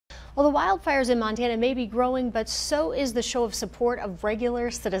Well, the wildfires in Montana may be growing, but so is the show of support of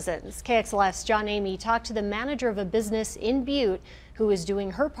regular citizens. KXLF's John Amy talked to the manager of a business in Butte who is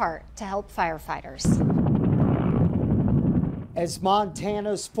doing her part to help firefighters. As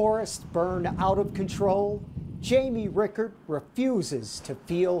Montana's forests burn out of control, Jamie Reichert refuses to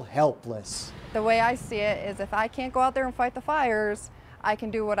feel helpless. The way I see it is if I can't go out there and fight the fires, I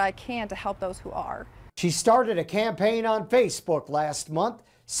can do what I can to help those who are. She started a campaign on Facebook last month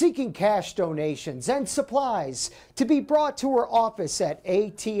seeking cash donations and supplies to be brought to her office at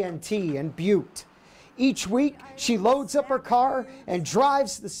AT&T in Butte. Each week, she loads up her car and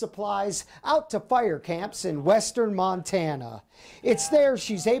drives the supplies out to fire camps in western Montana. It's there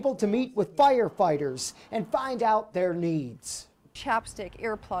she's able to meet with firefighters and find out their needs. Chapstick,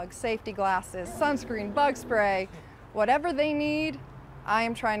 earplugs, safety glasses, sunscreen, bug spray, whatever they need, I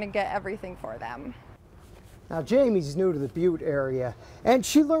am trying to get everything for them. Now, Jamie's new to the Butte area, and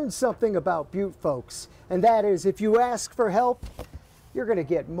she learned something about Butte folks, and that is if you ask for help, you're going to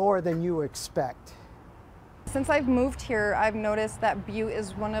get more than you expect. Since I've moved here, I've noticed that Butte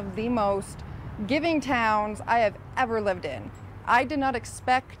is one of the most giving towns I have ever lived in. I did not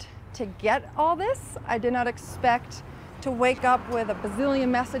expect to get all this. I did not expect to wake up with a bazillion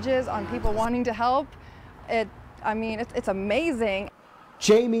messages on people wanting to help. It's amazing.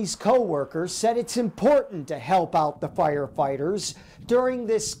 Jamie's co-workers said it's important to help out the firefighters during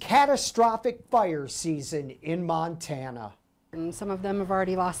this catastrophic fire season in Montana. And some of them have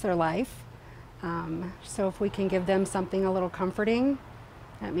already lost their life, so if we can give them something a little comforting,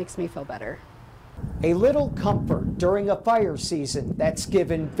 that makes me feel better. A little comfort during a fire season that's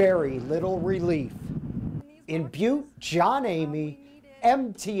given very little relief. In Butte, John Amy,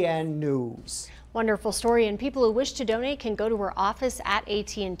 MTN News. Wonderful story, and people who wish to donate can go to her office at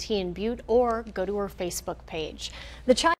AT&T in Butte or go to her Facebook page.